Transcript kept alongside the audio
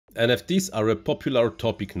NFTs are a popular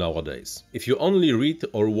topic nowadays. If you only read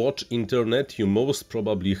or watch internet, you most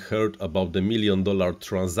probably heard about the million-dollar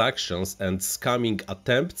transactions and scamming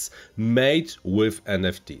attempts made with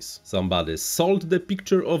NFTs. Somebody sold the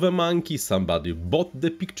picture of a monkey, somebody bought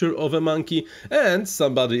the picture of a monkey, and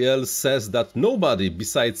somebody else says that nobody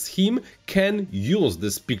besides him can use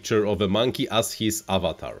this picture of a monkey as his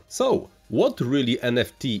avatar. So, what really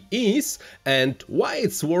NFT is and why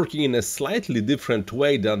it's working in a slightly different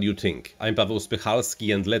way than you think. I'm Paweł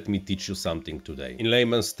Spychalski and let me teach you something today. In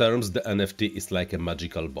layman's terms, the NFT is like a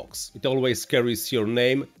magical box. It always carries your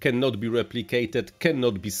name, cannot be replicated,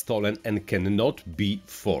 cannot be stolen and cannot be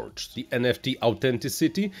forged. The NFT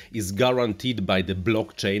authenticity is guaranteed by the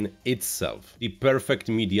blockchain itself, the perfect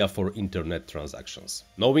media for internet transactions.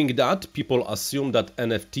 Knowing that, people assume that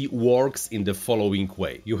NFT works in the following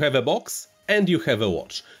way. You have a box and you have a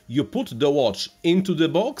watch. You put the watch into the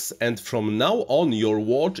box and from now on your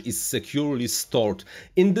watch is securely stored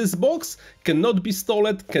in this box, cannot be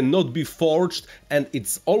stolen, cannot be forged, and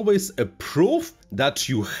it's always a proof that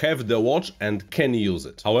you have the watch and can use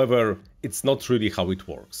it. However, it's not really how it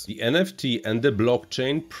works. The NFT and the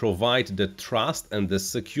blockchain provide the trust and the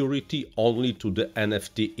security only to the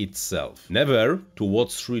NFT itself, never to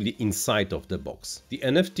what's really inside of the box. The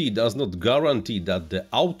NFT does not guarantee that the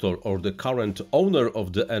author or the current owner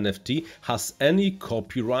of the NFT has any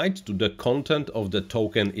copyright to the content of the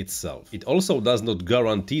token itself. It also does not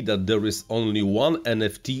guarantee that there is only one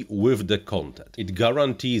NFT with the content. It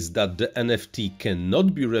guarantees that the NFT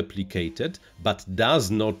cannot be replicated, but does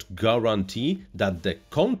not guarantee that the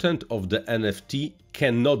content of the NFT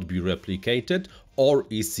cannot be replicated or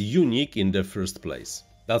is unique in the first place.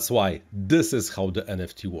 That's why this is how the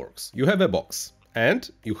NFT works. You have a box and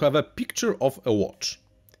you have a picture of a watch.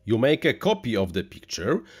 You make a copy of the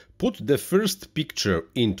picture, put the first picture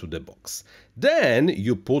into the box. Then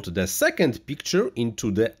you put the second picture into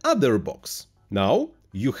the other box. Now,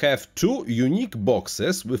 you have two unique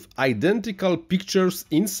boxes with identical pictures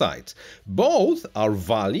inside. Both are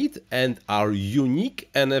valid and are unique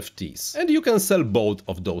NFTs. And you can sell both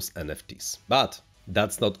of those NFTs. But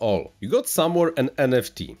that's not all. You got somewhere an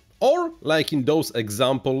NFT. Or, like in those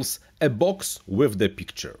examples, a box with the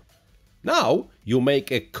picture. Now you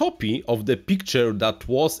make a copy of the picture that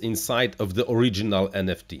was inside of the original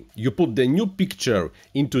NFT. You put the new picture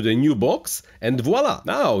into the new box and voila!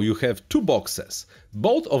 Now you have two boxes.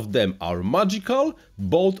 Both of them are magical,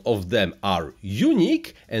 both of them are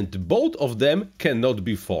unique and both of them cannot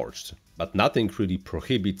be forged. But nothing really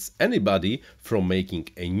prohibits anybody from making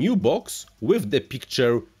a new box with the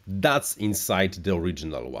picture that's inside the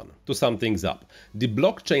original one. To sum things up, the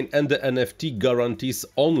blockchain and the NFT guarantees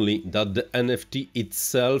only that the NFT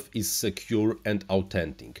itself is secure and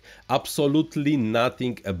authentic. Absolutely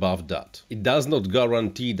nothing above that. It does not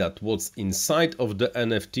guarantee that what's inside of the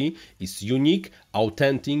NFT is unique,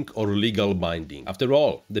 authentic or legal binding. After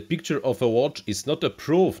all, the picture of a watch is not a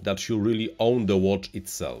proof that you really own the watch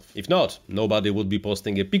itself. If not, nobody would be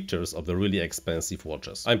posting pictures of the really expensive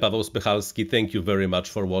watches. I'm Paweł Spychalski, thank you very much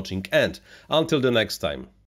for watching and until the next time.